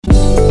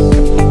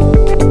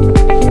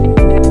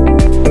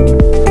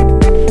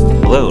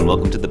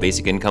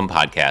Basic Income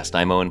Podcast.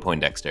 I'm Owen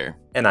Poindexter.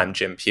 And I'm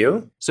Jim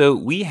Pugh. So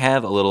we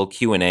have a little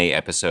Q&A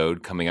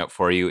episode coming up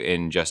for you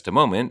in just a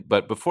moment,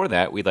 but before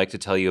that, we'd like to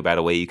tell you about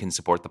a way you can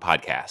support the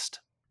podcast.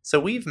 So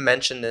we've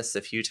mentioned this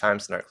a few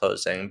times in our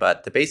closing,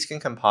 but the Basic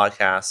Income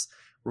Podcast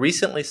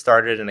recently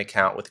started an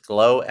account with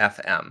Glow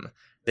FM.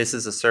 This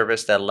is a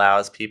service that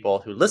allows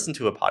people who listen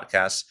to a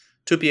podcast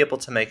to be able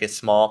to make a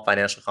small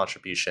financial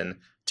contribution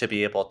to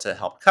be able to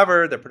help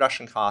cover the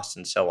production costs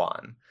and so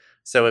on.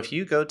 So if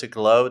you go to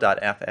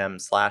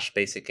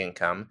glow.fm/basic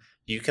income,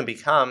 you can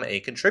become a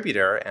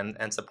contributor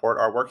and support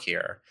our work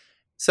here.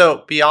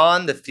 So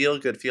beyond the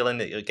feel-good feeling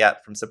that you'll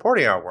get from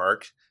supporting our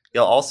work,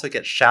 you'll also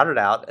get shouted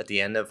out at the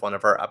end of one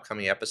of our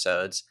upcoming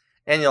episodes,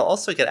 and you'll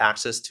also get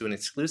access to an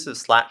exclusive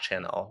Slack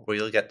channel where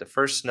you'll get the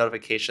first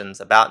notifications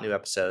about new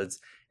episodes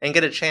and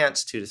get a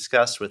chance to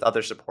discuss with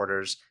other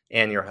supporters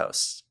and your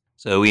hosts.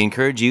 So we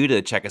encourage you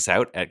to check us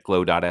out at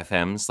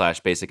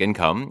glow.fm/basic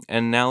income.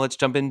 And now let's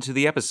jump into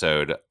the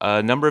episode.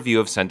 A number of you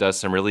have sent us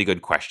some really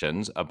good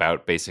questions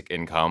about basic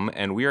income,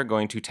 and we are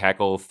going to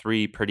tackle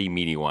 3 pretty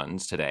meaty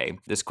ones today.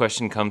 This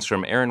question comes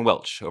from Aaron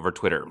Welch over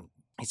Twitter.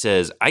 He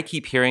says, I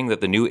keep hearing that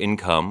the new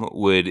income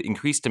would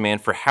increase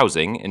demand for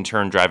housing, in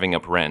turn driving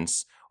up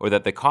rents, or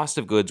that the cost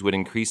of goods would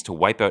increase to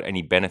wipe out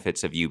any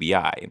benefits of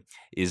UBI.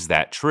 Is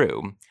that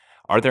true?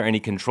 Are there any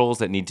controls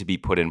that need to be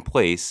put in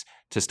place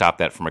to stop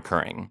that from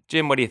occurring?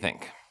 Jim, what do you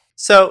think?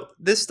 So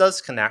this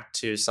does connect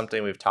to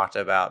something we've talked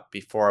about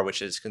before,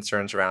 which is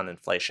concerns around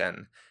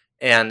inflation.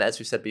 And as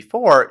we said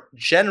before,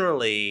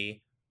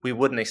 generally, we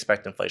wouldn't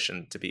expect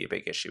inflation to be a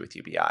big issue with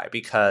UBI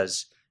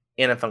because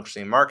in a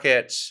functioning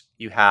market,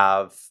 you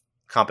have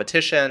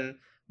competition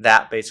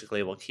that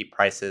basically will keep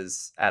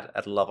prices at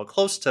a level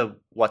close to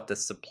what the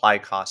supply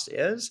cost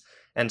is.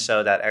 And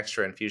so that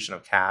extra infusion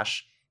of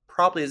cash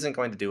probably isn't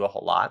going to do a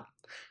whole lot.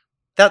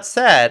 That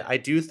said, I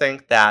do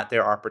think that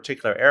there are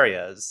particular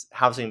areas,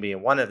 housing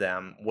being one of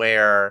them,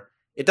 where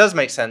it does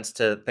make sense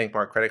to think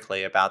more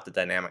critically about the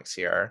dynamics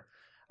here.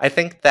 I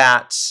think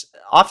that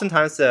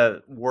oftentimes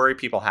the worry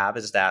people have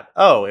is that,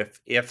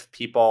 if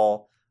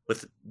people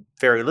with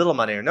very little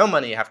money or no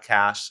money have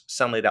cash,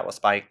 suddenly that will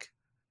spike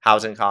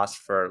housing costs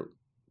for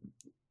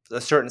a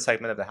certain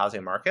segment of the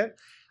housing market.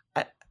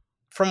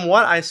 From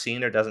what I've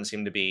seen, there doesn't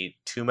seem to be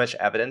too much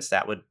evidence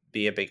that would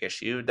be a big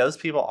issue. Those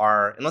people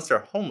are, unless they're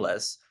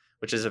homeless,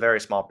 which is a very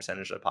small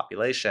percentage of the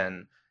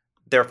population,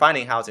 they're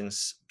finding housing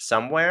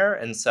somewhere.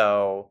 And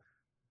so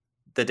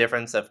the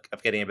difference of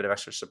getting a bit of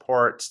extra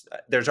support,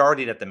 there's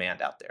already the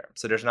demand out there.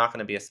 So there's not going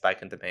to be a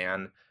spike in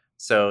demand.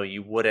 So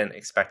you wouldn't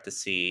expect to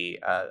see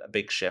a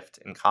big shift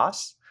in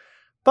costs.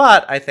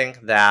 But I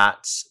think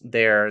that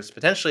there's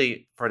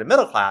potentially, for the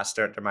middle class,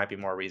 there might be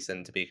more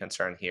reason to be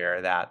concerned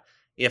here that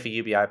if a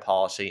UBI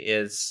policy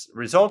is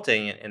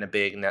resulting in a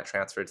big net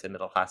transfer to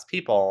middle class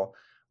people,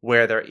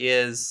 where there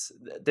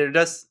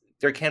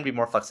can be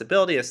more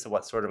flexibility as to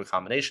what sort of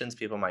accommodations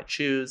people might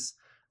choose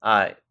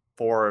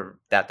for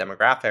that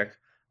demographic,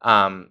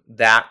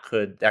 that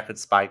could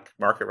spike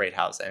market rate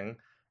housing.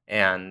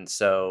 And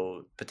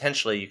so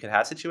potentially you could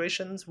have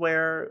situations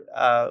where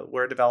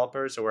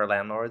developers or where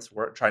landlords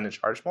were trying to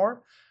charge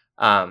more.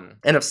 And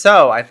if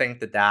so, I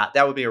think that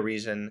would be a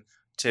reason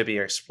to be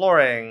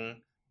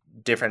exploring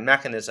different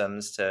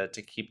mechanisms to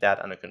keep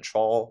that under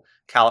control.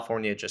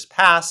 California just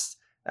passed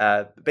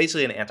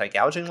basically an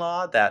anti-gouging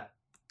law that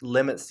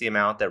limits the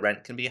amount that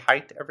rent can be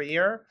hiked every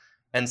year.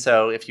 And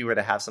so if you were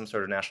to have some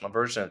sort of national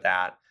version of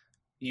that,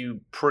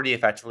 you pretty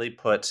effectively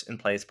put in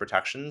place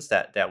protections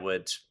that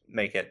would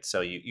make it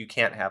so you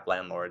can't have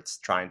landlords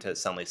trying to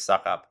suddenly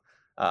suck up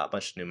a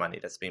bunch of new money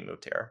that's being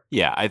moved here.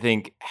 Yeah, I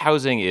think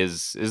housing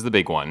is the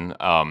big one.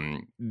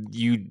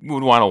 You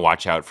would want to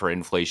watch out for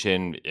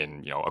inflation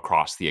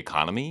across the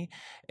economy,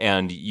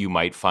 and you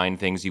might find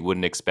things you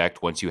wouldn't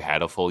expect once you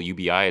had a full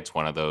UBI. It's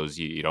one of those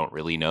you don't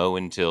really know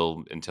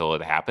until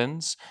it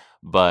happens.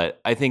 But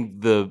I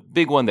think the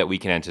big one that we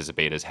can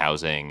anticipate is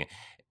housing.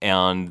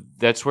 And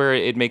that's where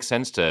it makes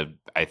sense to,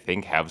 I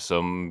think, have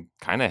some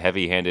kind of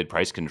heavy-handed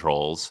price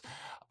controls,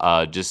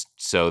 just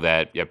so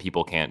that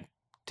people can't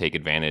take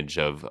advantage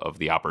of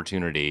the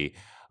opportunity.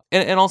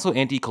 And also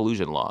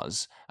anti-collusion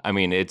laws. I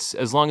mean, it's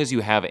as long as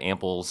you have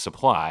ample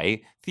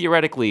supply,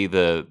 theoretically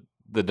the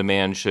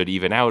demand should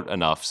even out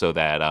enough so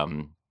that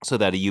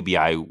a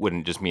UBI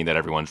wouldn't just mean that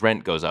everyone's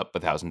rent goes up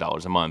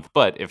 $1,000 a month.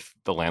 But if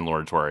the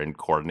landlords were in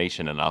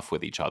coordination enough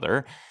with each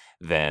other,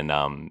 then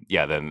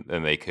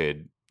they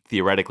could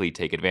theoretically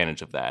take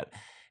advantage of that.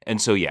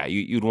 And so,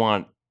 you'd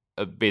want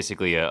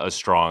basically a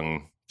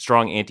strong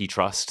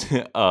antitrust,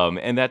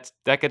 and that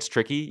gets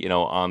tricky,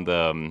 on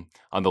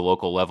the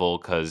local level,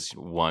 because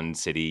one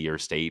city or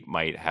state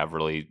might have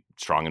really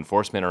strong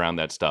enforcement around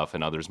that stuff,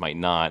 and others might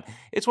not.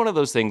 It's one of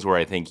those things where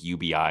I think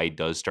UBI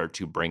does start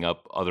to bring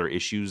up other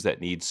issues that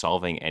need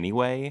solving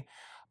anyway.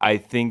 I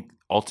think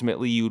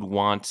ultimately you'd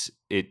want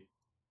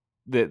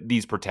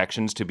these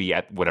protections to be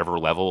at whatever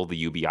level the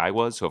UBI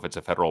was. So if it's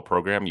a federal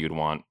program, you'd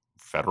want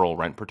federal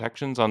rent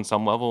protections on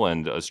some level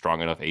and a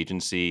strong enough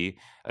agency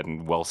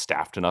and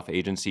well-staffed enough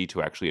agency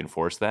to actually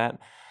enforce that.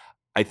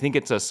 I think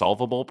it's a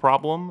solvable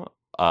problem,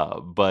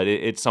 but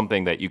it's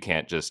something that you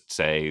can't just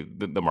say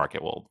the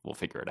market will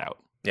figure it out.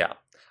 Yeah.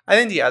 I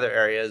think the other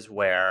areas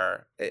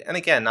where, and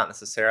again, not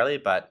necessarily,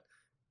 but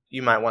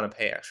you might want to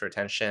pay extra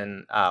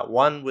attention.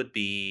 One would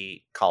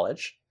be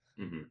college.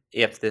 Hmm.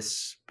 If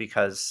this,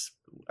 because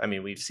I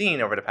mean, we've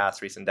seen over the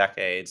past recent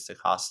decades, the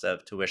cost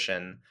of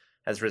tuition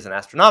has risen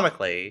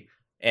astronomically.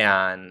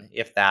 And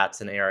if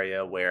that's an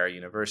area where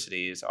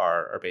universities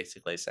are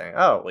basically saying,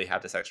 oh, we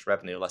have this extra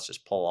revenue, let's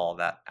just pull all of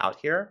that out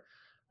here,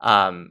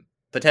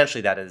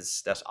 potentially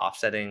that's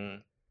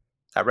offsetting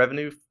that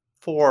revenue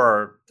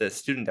for the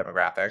student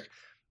demographic.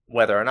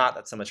 Whether or not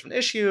that's so much of an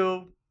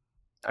issue,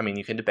 I mean,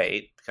 you can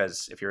debate,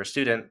 because if you're a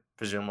student,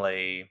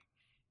 presumably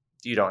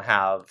you don't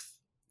have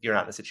you're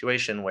not in a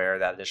situation where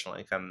that additional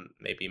income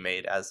may be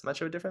made as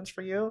much of a difference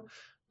for you.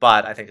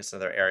 But I think it's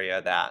another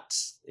area that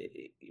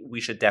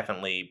we should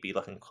definitely be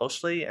looking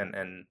closely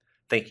and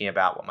thinking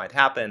about what might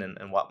happen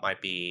and what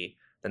might be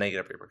the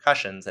negative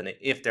repercussions, and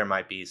if there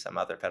might be some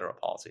other federal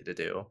policy to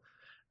do.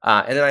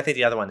 And then I think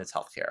the other one is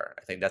healthcare.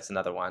 I think that's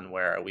another one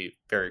where we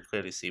very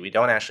clearly see we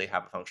don't actually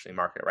have a functioning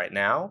market right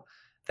now,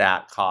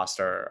 that costs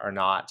are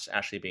not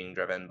actually being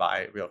driven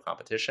by real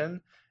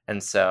competition.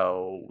 And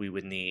so we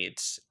would need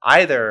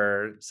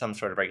either some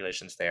sort of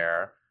regulations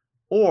there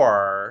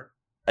or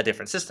a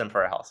different system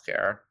for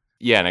healthcare.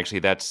 Yeah, and actually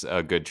that's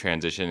a good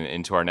transition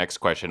into our next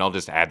question. I'll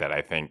just add that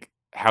I think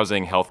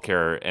housing,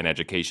 healthcare, and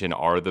education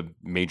are the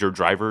major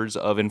drivers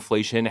of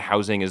inflation.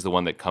 Housing is the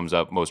one that comes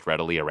up most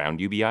readily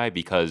around UBI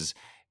because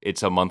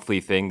it's a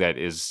monthly thing that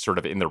is sort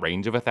of in the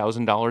range of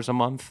 $1,000 a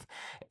month.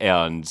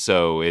 And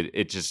so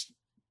it's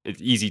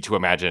easy to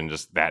imagine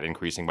just that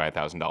increasing by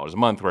 $1,000 a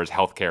month, whereas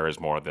healthcare is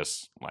more of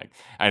this, like,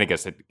 and I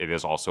guess it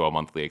is also a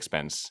monthly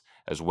expense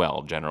as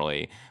well,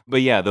 generally.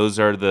 But yeah, those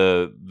are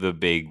the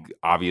big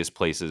obvious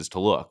places to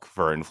look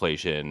for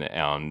inflation,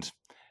 and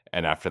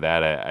after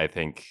that, I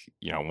think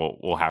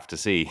we'll have to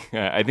see.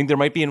 I think there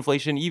might be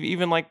inflation,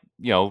 even like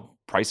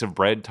price of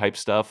bread type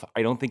stuff.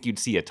 I don't think you'd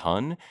see a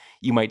ton.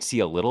 You might see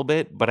a little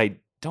bit, but I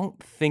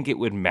don't think it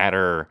would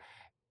matter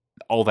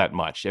all that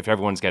much if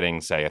everyone's getting,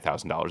 say,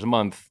 $1,000 a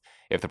month.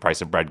 If the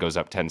price of bread goes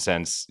up 10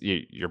 cents,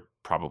 you're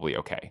probably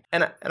okay.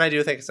 And I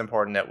do think it's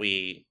important that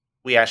we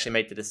actually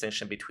make the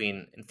distinction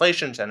between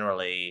inflation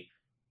generally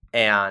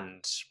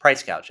and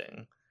price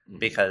gouging,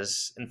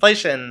 because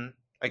inflation,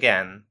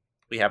 again,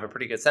 we have a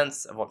pretty good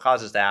sense of what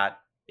causes that.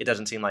 It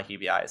doesn't seem like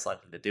UBI is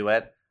likely to do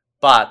it,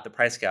 but the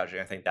price gouging,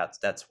 I think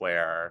that's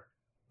where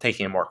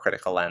taking a more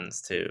critical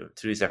lens to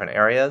these different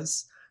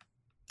areas,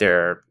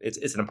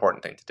 it's an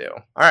important thing to do.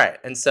 All right,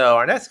 and so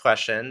our next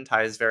question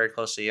ties very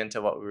closely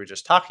into what we were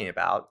just talking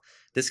about.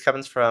 This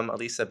comes from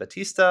Elisa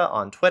Batista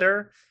on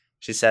Twitter.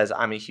 She says,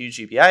 I'm a huge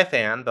UBI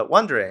fan, but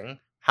wondering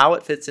how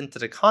it fits into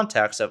the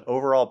context of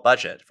overall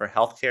budget for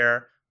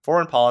healthcare,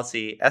 foreign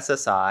policy,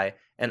 SSI,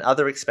 and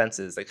other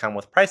expenses that come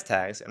with price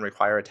tags and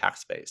require a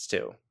tax base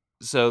too.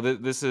 So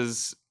this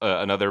is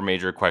another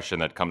major question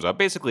that comes up.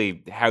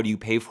 Basically, how do you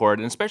pay for it?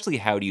 And especially,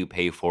 how do you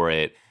pay for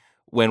it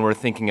when we're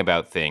thinking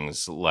about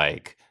things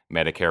like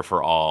Medicare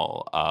for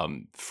all,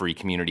 free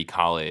community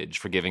college,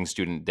 forgiving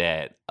student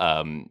debt?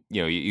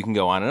 You can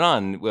go on and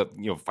on with,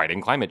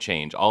 fighting climate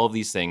change. All of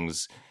these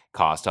things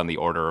cost on the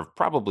order of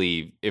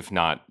probably, if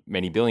not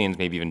many billions,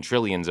 maybe even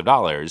trillions of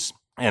dollars.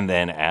 And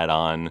then add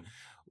on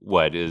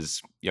what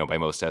is, by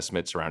most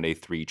estimates, around a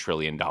 $3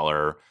 trillion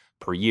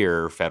per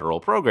year federal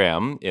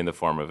program in the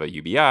form of a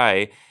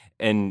UBI.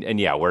 And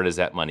yeah, where does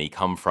that money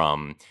come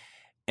from?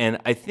 And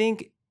I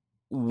think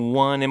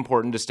one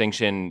important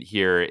distinction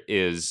here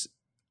is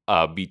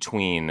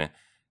between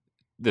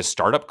the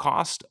startup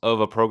cost of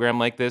a program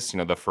like this,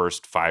 the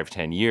first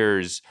 5-10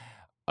 years,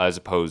 as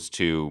opposed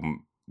to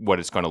what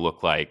it's going to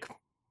look like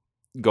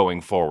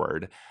going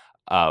forward.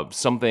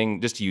 Something,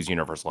 just to use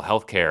universal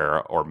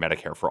healthcare or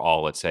Medicare for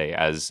all, let's say,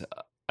 as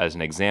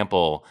an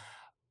example,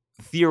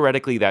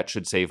 theoretically that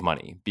should save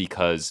money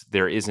because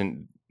there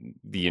isn't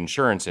the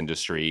insurance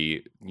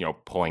industry,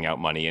 pulling out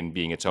money and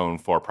being its own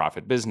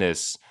for-profit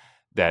business,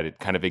 that it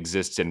kind of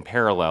exists in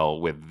parallel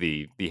with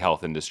the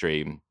health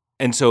industry.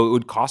 And so it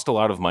would cost a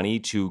lot of money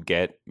to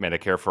get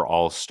Medicare for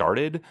all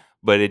started,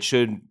 but it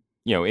should,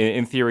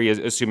 in theory,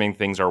 assuming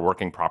things are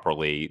working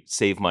properly,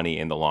 save money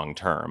in the long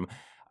term.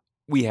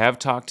 We have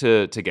talked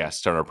to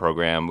guests on our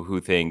program who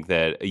think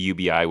that a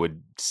UBI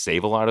would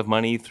save a lot of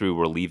money through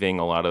relieving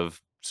a lot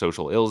of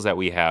social ills that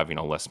we have,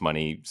 less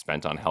money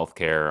spent on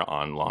healthcare,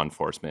 on law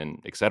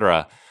enforcement, et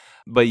cetera.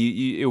 But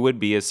it would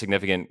be a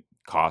significant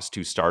cost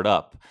to start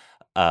up.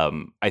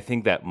 I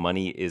think that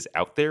money is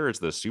out there is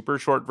the super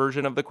short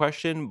version of the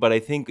question, but I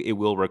think it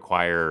will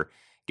require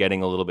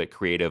getting a little bit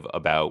creative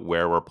about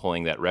where we're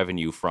pulling that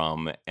revenue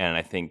from. And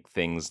I think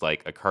things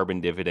like a carbon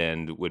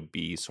dividend would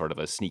be sort of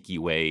a sneaky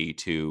way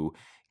to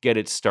get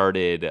it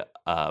started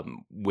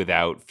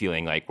without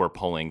feeling like we're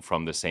pulling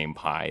from the same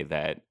pie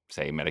that,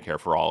 say, Medicare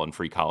for all and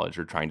free college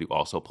are trying to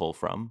also pull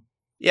from.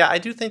 Yeah, I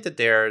do think that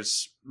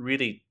there's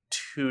really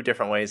two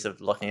different ways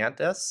of looking at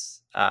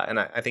this. And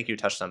I think you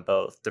touched on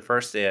both. The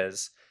first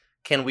is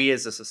can we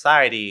as a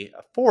society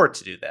afford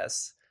to do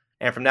this?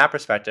 And from that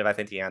perspective, I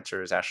think the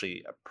answer is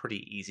actually a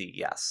pretty easy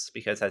yes.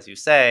 Because as you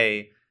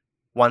say,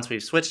 once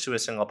we've switched to a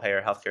single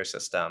payer healthcare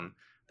system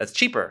that's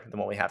cheaper than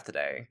what we have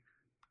today,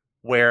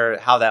 where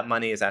how that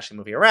money is actually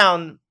moving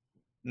around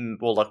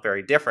will look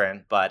very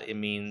different, but it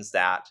means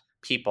that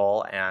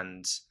people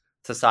and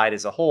society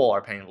as a whole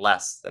are paying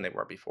less than they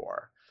were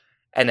before.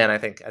 And then I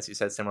think, as you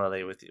said,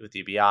 similarly with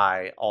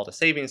UBI, all the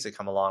savings that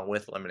come along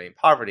with eliminating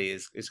poverty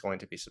is going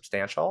to be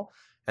substantial.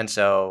 And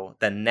so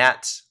the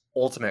net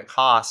ultimate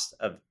cost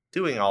of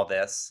doing all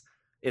this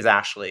is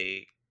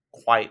actually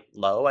quite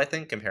low, I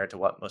think, compared to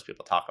what most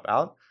people talk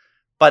about.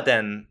 But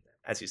then,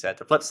 as you said,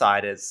 the flip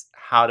side is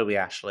how do we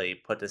actually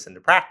put this into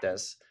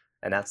practice?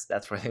 And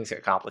that's where things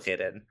get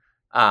complicated.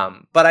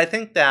 But I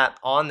think that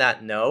on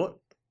that note,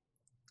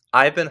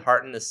 I've been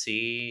heartened to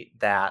see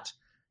that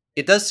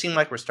it does seem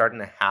like we're starting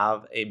to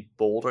have a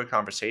bolder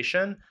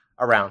conversation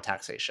around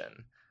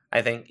taxation.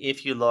 I think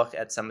if you look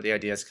at some of the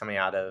ideas coming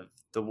out of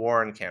the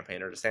Warren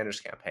campaign or the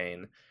Sanders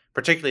campaign,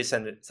 particularly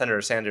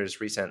Senator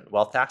Sanders' recent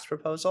wealth tax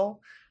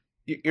proposal,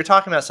 you're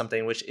talking about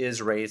something which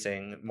is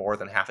raising more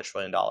than $500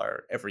 billion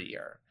every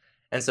year.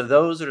 And so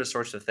those are the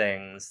sorts of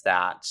things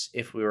that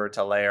if we were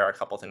to layer a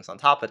couple things on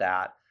top of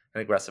that,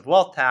 an aggressive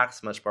wealth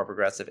tax, much more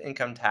progressive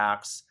income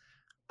tax,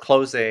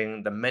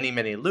 closing the many,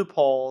 many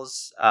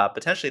loopholes,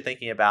 potentially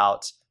thinking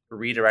about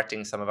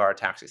redirecting some of our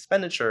tax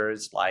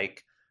expenditures,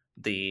 like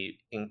the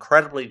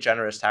incredibly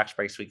generous tax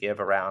breaks we give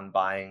around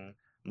buying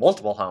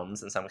multiple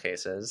homes in some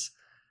cases,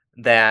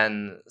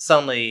 then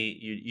suddenly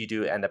you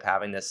do end up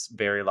having this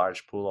very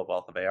large pool of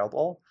wealth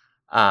available.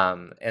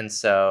 And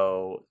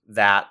so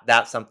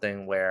that's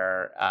something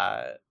where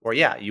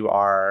yeah, you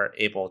are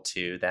able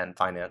to then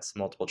finance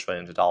multiple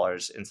trillions of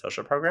dollars in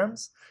social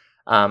programs.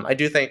 I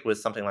do think with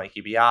something like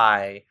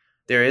UBI,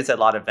 there is a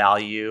lot of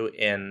value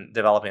in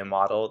developing a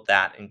model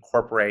that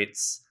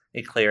incorporates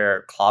a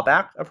clear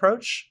clawback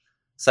approach,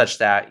 such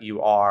that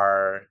you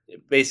are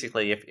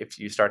basically, if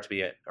you start to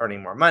be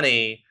earning more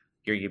money,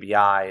 your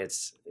UBI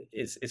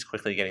is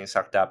quickly getting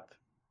sucked up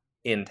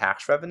in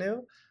tax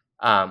revenue,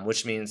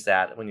 which means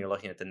that when you're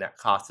looking at the net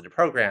cost of the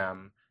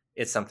program,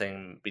 it's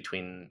something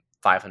between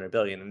 $500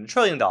 billion and $1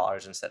 trillion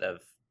instead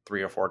of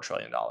 $3 or $4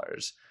 trillion.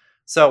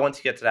 So once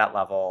you get to that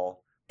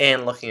level,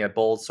 and looking at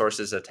bold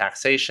sources of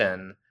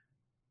taxation,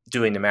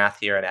 doing the math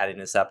here and adding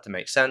this up to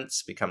make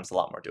sense becomes a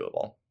lot more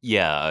doable.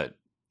 Yeah,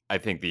 I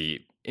think the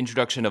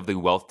introduction of the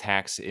wealth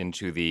tax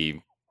into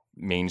the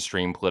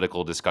mainstream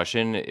political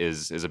discussion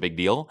is a big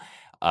deal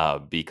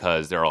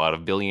because there are a lot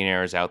of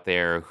billionaires out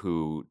there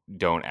who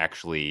don't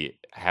actually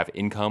have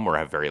income or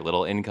have very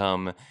little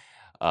income.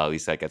 At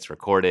least that gets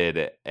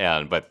recorded,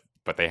 but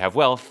they have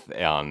wealth,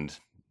 and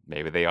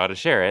maybe they ought to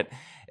share it.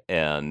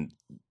 And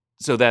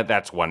so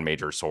that's one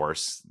major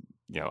source,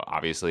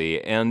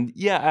 obviously. And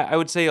yeah, I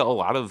would say a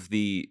lot of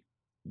the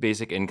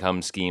basic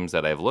income schemes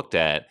that I've looked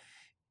at,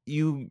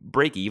 you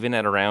break even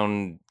at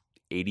around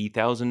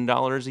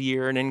 $80,000 a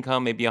year in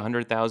income, maybe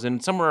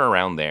 $100,000, somewhere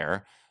around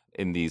there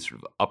in these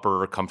sort of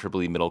upper,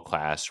 comfortably middle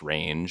class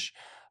range.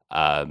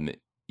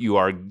 You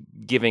are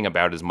giving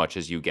about as much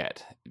as you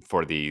get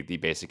for the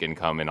basic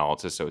income and all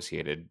its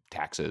associated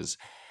taxes.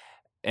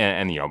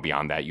 And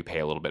beyond that, you pay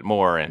a little bit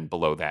more, and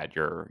below that,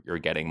 you're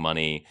getting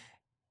money.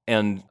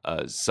 And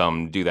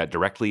some do that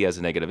directly as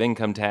a negative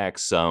income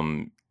tax.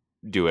 Some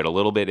do it a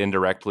little bit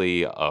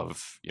indirectly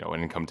of,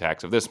 an income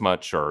tax of this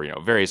much, or,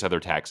 various other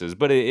taxes.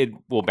 But it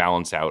will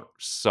balance out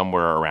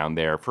somewhere around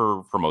there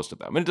for most of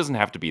them. And it doesn't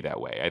have to be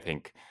that way. I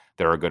think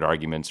there are good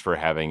arguments for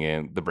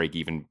having the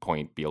break-even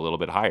point be a little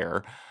bit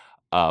higher.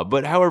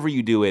 But however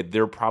you do it,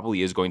 there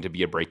probably is going to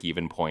be a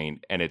break-even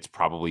point, and it's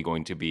probably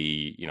going to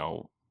be,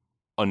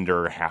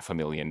 under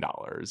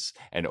 $500,000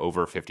 and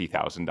over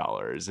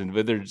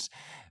 $50,000.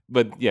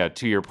 But yeah,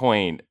 to your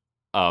point,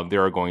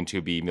 there are going to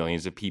be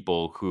millions of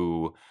people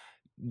who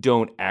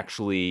don't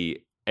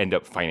actually end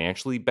up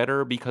financially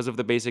better because of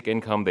the basic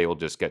income. They will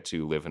just get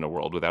to live in a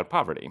world without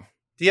poverty.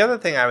 The other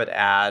thing I would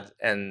add,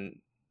 and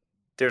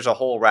there's a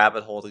whole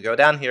rabbit hole to go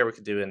down here, we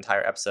could do an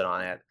entire episode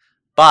on it,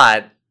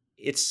 but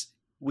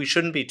we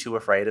shouldn't be too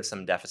afraid of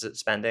some deficit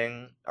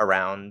spending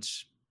around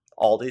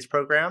all these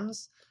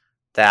programs.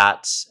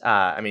 That,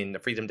 the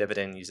Freedom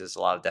Dividend uses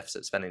a lot of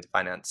deficit spending to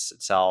finance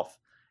itself.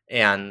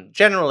 And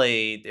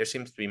generally, there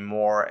seems to be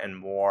more and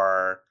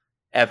more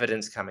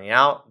evidence coming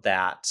out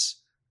that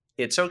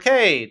it's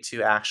okay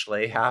to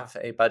actually have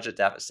a budget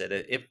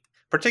deficit,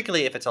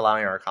 particularly if it's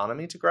allowing our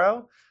economy to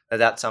grow.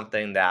 That's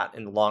something that,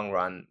 in the long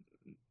run,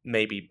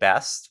 may be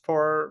best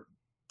for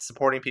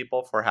supporting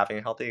people for having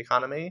a healthy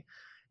economy.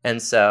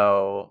 And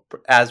so,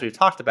 as we've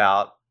talked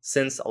about,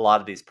 since a lot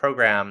of these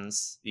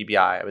programs, UBI,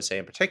 I would say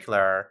in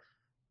particular,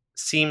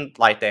 seemed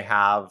like they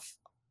have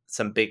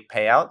some big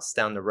payouts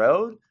down the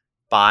road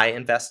by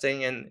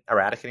investing in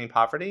eradicating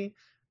poverty,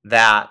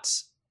 that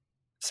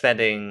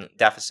doing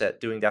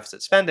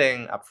deficit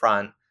spending up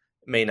front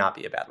may not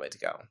be a bad way to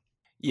go.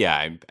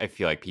 Yeah, I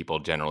feel like people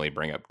generally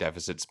bring up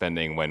deficit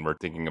spending when we're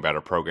thinking about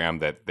a program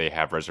that they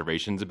have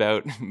reservations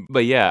about.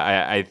 But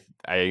yeah,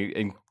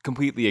 I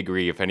completely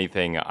agree. If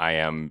anything, I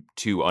am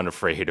too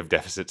unafraid of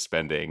deficit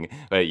spending.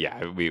 But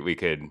yeah, we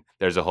could.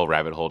 There's a whole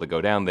rabbit hole to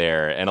go down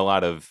there, and a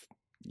lot of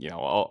a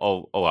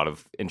lot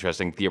of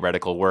interesting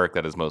theoretical work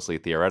that is mostly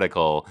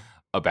theoretical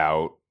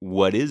about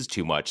what is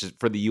too much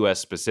for the U.S.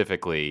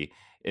 specifically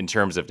in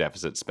terms of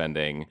deficit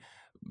spending.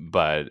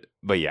 But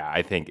yeah,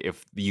 I think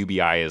if the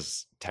UBI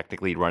is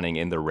technically running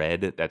in the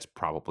red, that's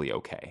probably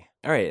okay.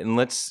 All right, and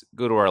let's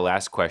go to our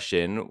last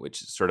question,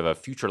 which is sort of a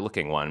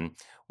future-looking one.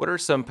 What are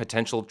some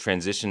potential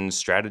transition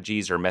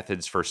strategies or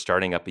methods for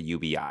starting up a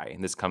UBI?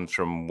 And this comes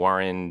from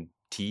Warren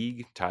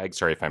Teague.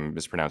 Sorry if I'm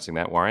mispronouncing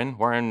that. Warren,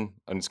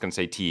 I'm just going to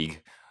say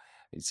Teague.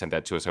 He sent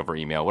that to us over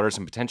email. What are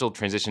some potential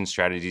transition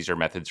strategies or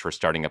methods for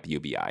starting up a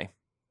UBI?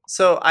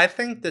 So I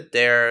think that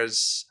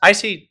I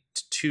see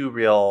two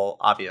real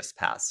obvious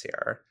paths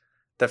here.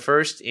 The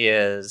first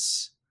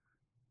is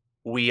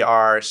we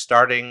are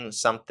starting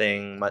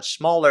something much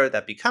smaller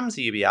that becomes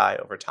a UBI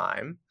over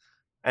time,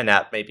 and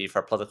that may be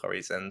for political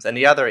reasons. And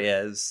the other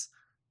is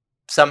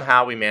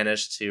somehow we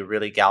manage to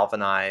really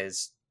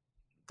galvanize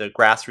the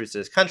grassroots of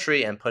this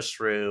country and push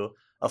through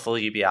a full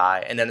UBI.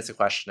 And then it's a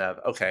question of,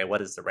 okay, what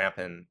does the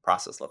rampant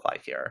process look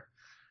like here?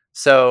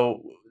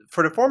 So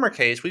for the former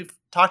case, we've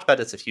talked about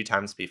this a few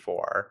times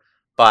before,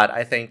 but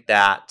I think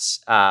that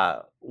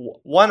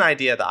one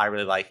idea that I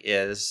really like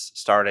is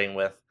starting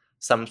with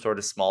some sort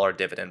of smaller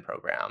dividend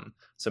program.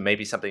 So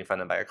maybe something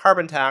funded by a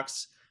carbon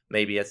tax.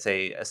 Maybe it's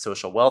a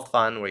social wealth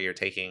fund where you're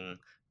taking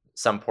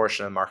some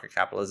portion of market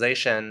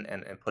capitalization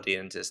and putting it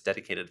into this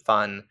dedicated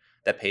fund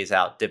that pays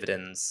out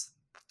dividends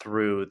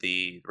through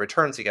the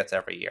returns it gets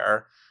every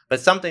year.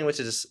 But something which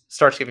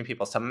starts giving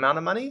people some amount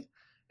of money.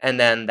 And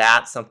then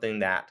that's something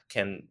that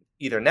can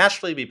either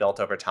naturally be built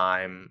over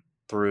time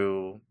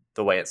through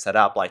the way it's set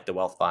up, like the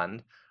wealth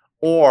fund,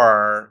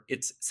 or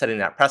it's setting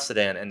that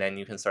precedent, and then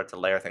you can start to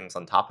layer things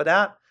on top of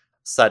that,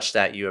 such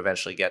that you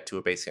eventually get to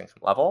a basic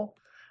income level.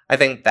 I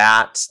think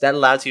that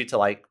allows you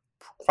to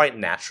quite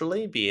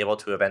naturally be able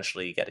to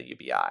eventually get a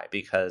UBI,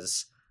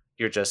 because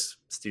you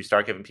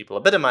start giving people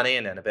a bit of money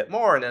and then a bit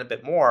more and then a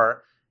bit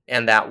more,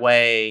 and that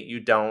way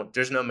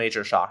there's no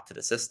major shock to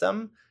the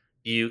system.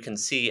 You can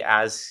see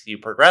as you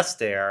progress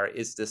there,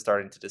 is this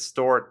starting to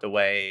distort the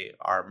way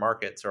our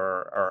markets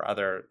or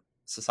other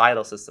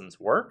societal systems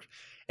work?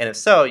 And if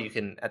so, you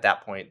can at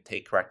that point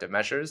take corrective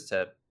measures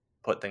to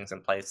put things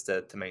in place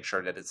to make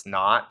sure that it's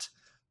not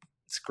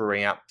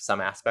screwing up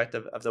some aspect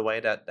of the way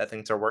that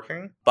things are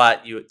working.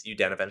 But you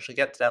then eventually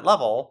get to that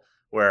level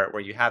where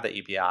you have that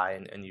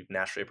UBI and you've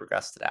naturally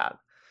progressed to that.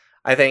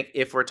 I think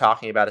if we're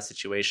talking about a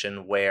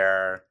situation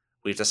where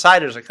we've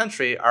decided as a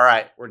country, all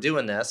right, we're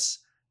doing this,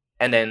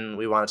 and then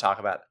we want to talk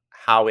about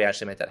how we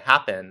actually make that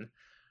happen,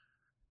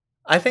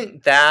 I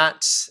think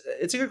that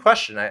it's a good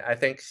question. I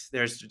think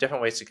there's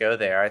different ways to go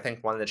there. I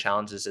think one of the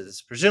challenges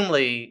is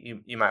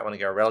presumably you might want to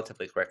go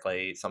relatively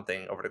quickly,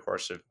 something over the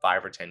course of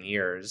 5 or 10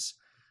 years.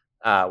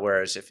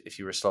 Whereas if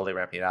you were slowly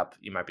ramping it up,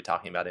 you might be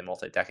talking about a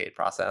multi-decade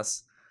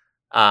process.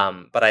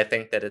 But I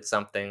think that it's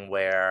something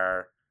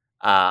where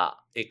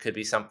it could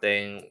be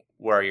something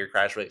where you're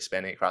gradually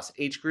expanding across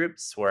age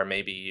groups, where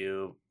maybe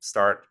you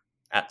start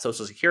at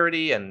Social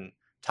Security and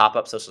top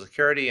up Social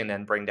Security and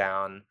then bring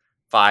down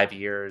 5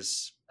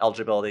 years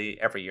eligibility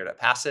every year that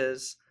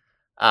passes.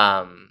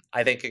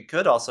 I think it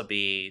could also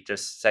be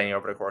just saying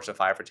over the course of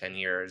 5 or 10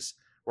 years,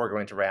 we're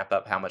going to ramp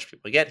up how much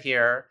people get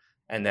here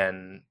and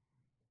then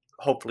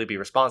hopefully be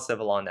responsive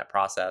along that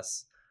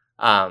process.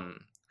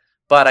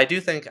 But I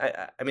do think,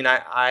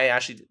 I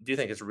actually do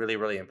think it's really,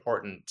 really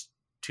important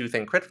to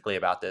think critically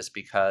about this,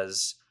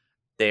 because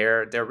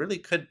there really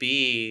could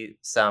be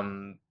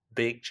some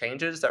big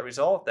changes that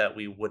result that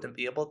we wouldn't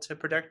be able to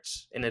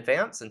predict in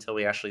advance until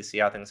we actually see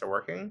how things are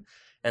working.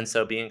 And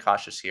so being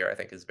cautious here, I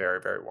think, is very,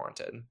 very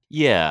warranted.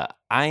 Yeah,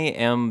 I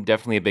am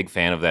definitely a big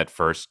fan of that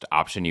first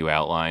option you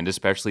outlined,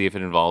 especially if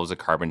it involves a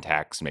carbon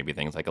tax, maybe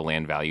things like a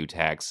land value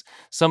tax,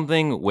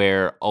 something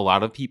where a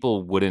lot of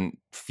people wouldn't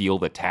feel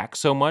the tax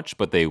so much,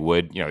 but they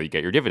would, you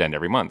get your dividend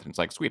every month. And it's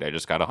like, sweet, I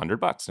just got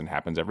 $100 and it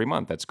happens every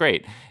month. That's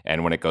great.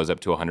 And when it goes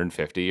up to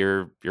 150,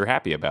 you're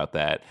happy about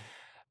that.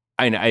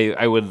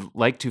 I would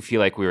like to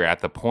feel like we were at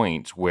the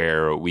point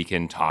where we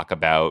can talk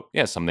about,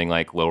 something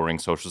like lowering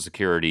Social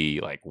Security,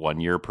 like 1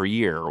 year per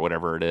year or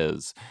whatever it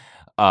is.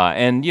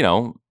 And,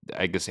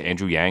 I guess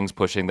Andrew Yang's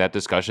pushing that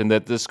discussion.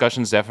 That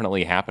discussion's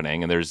definitely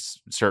happening. And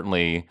there's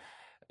certainly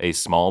a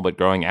small but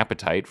growing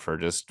appetite for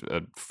just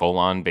a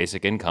full-on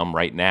basic income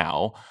right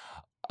now.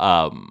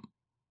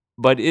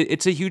 But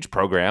it's a huge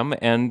program,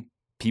 and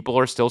people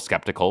are still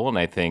skeptical. And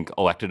I think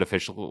elected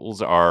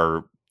officials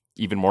are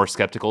even more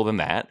skeptical than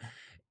that.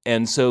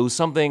 And so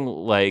something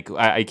like,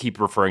 I keep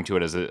referring to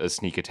it as a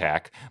sneak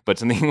attack, but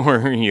something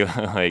where you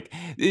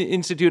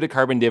institute a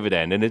carbon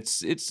dividend, and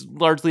it's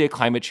largely a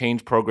climate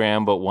change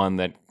program, but one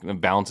that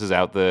balances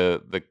out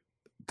the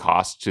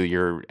cost to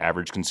your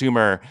average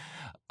consumer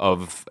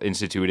of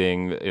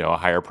instituting a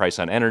higher price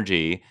on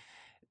energy,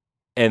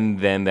 and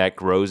then that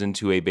grows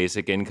into a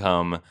basic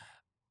income.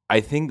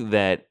 I think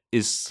that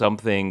is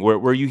something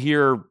where you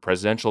hear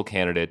presidential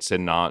candidates,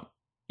 and not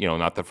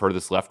not the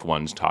furthest left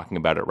ones talking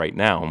about it right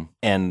now.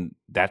 And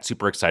that's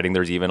super exciting.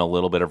 There's even a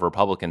little bit of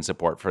Republican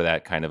support for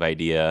that kind of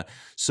idea.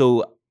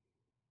 So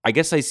I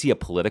guess I see a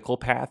political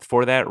path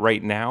for that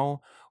right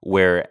now,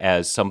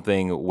 whereas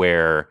something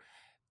where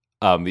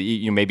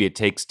maybe it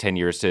takes 10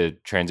 years to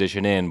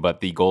transition in,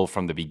 but the goal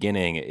from the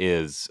beginning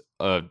is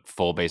a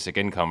full basic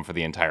income for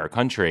the entire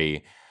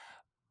country.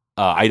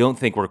 I don't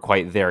think we're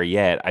quite there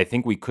yet. I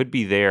think we could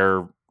be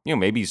there,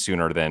 maybe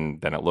sooner than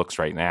it looks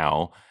right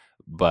now.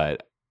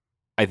 But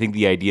I think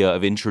the idea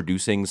of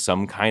introducing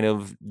some kind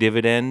of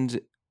dividend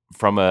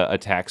from a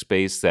tax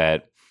base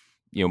that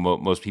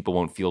most people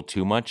won't feel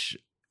too much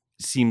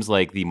seems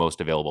like the most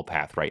available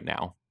path right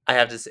now. I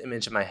have this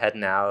image in my head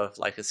now of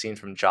like a scene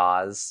from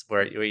Jaws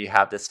where you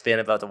have this fin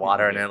above the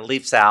water and it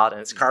leaps out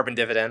and it's carbon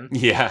dividend.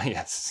 Yeah,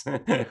 yes.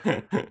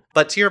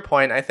 But to your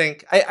point,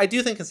 I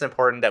do think it's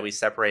important that we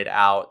separate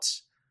out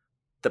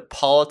the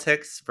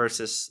politics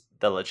versus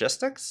the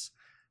logistics,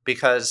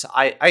 because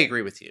I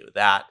agree with you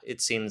that it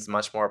seems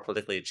much more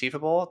politically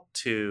achievable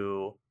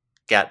to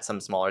get some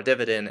smaller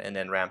dividend and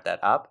then ramp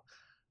that up.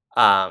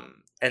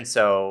 And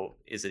so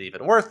is it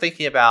even worth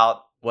thinking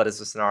about? What is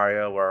the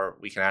scenario where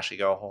we can actually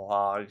go whole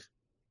hog?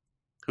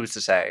 Who's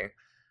to say?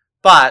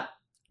 But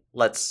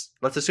let's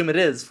assume it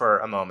is for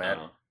a moment.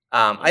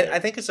 I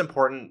think it's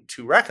important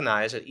to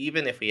recognize that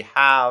even if we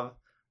have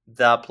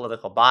the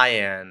political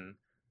buy-in,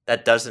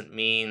 that doesn't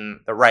mean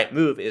the right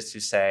move is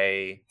to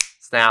say,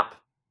 snap,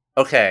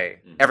 okay,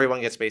 everyone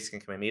gets basic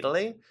income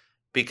immediately.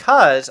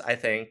 Because I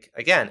think,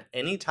 again,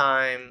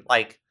 anytime,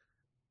 like,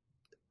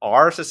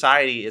 our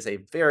society is a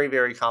very,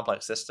 very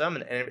complex system,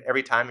 and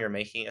every time you're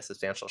making a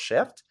substantial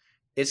shift,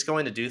 it's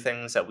going to do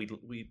things that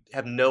we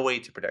have no way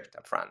to predict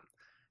up front.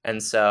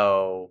 And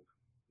so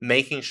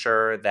making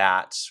sure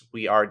that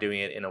we are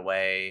doing it in a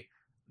way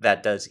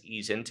that does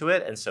ease into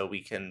it, and so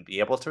we can be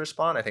able to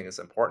respond, I think is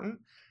important.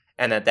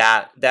 And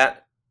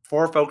that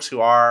for folks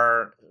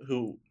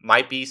who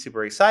might be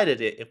super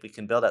excited, if we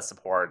can build that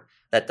support,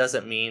 that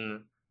doesn't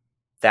mean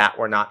that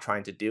we're not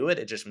trying to do it.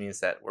 It just means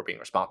that we're being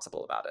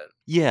responsible about it.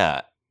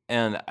 Yeah.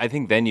 And I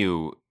think then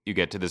you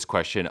get to this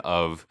question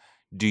of,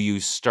 do you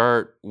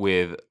start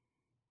with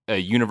a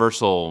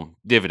universal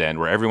dividend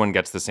where everyone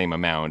gets the same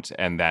amount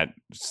and that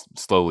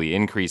slowly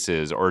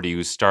increases, or do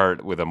you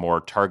start with a more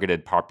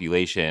targeted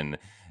population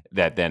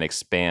that then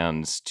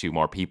expands to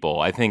more people?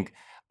 I think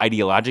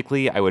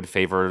ideologically I would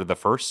favor the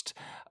first,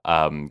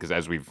 because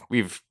as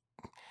we've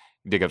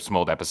dig up some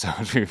old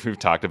episodes, we've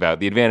talked about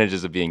the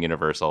advantages of being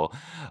universal.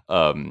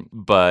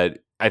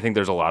 But I think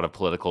there's a lot of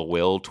political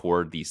will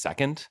toward the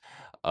second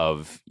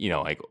of,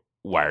 like,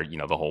 why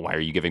are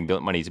you giving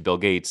money to Bill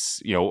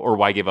Gates, or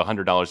why give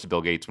 $100 to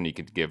Bill Gates when you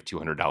could give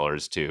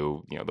 $200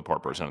 to, the poor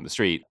person on the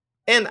street?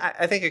 And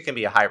I think it can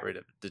be a hybrid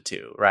of the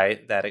two,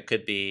 right? That it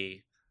could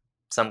be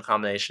some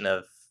combination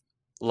of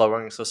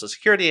lowering Social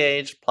Security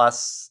age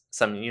plus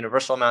some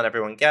universal amount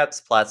everyone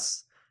gets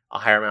plus a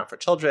higher amount for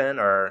children.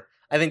 Or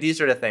I think these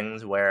are the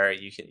things where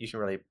you can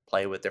really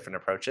play with different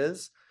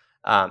approaches,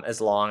 as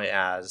long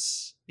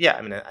as,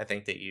 I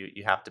think that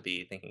you have to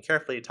be thinking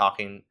carefully,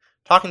 talking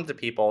to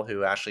people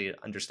who actually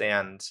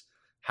understand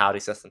how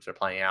these systems are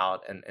playing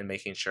out, and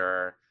making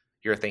sure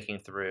you're thinking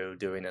through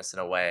doing this in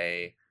a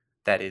way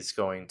that is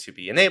going to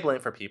be enabling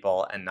for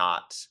people and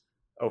not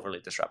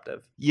overly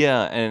disruptive.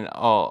 Yeah, and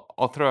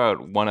I'll throw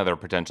out one other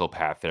potential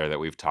path there that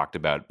we've talked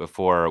about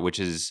before, which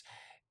is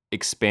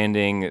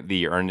expanding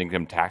the earned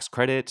income tax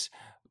credit,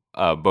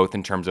 both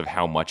in terms of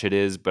how much it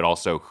is, but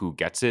also who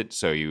gets it.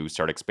 So you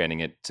start expanding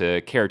it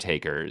to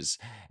caretakers,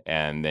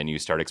 and then you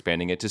start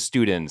expanding it to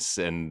students,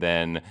 and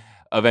then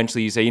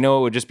eventually you say, it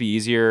would just be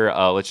easier.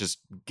 Let's just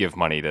give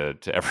money to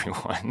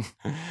everyone.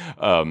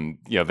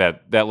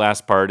 That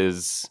last part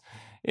is,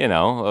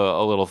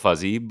 a little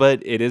fuzzy,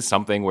 but it is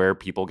something where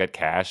people get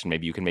cash, and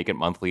maybe you can make it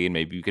monthly, and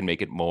maybe you can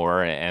make it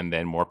more, and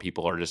then more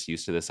people are just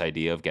used to this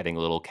idea of getting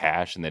a little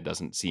cash, and that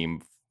doesn't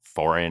seem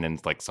foreign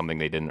and like something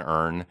they didn't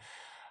earn.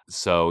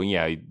 So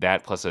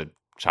that plus a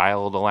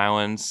child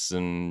allowance,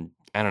 and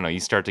I don't know, you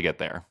start to get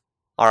there.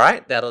 All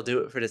right, that'll do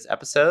it for this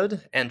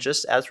episode. And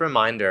just as a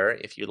reminder,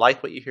 if you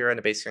like what you hear in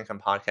the Basic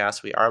Income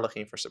Podcast, we are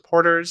looking for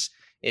supporters.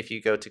 If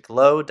you go to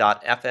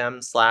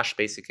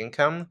glow.fm/basic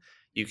income,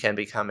 you can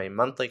become a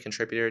monthly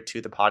contributor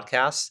to the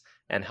podcast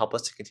and help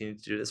us to continue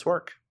to do this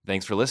work.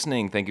 Thanks for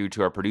listening. Thank you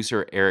to our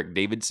producer, Eric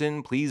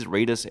Davidson. Please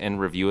rate us and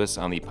review us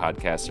on the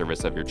podcast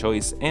service of your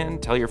choice,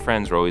 and tell your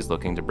friends we're always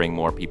looking to bring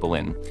more people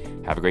in.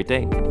 Have a great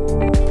day.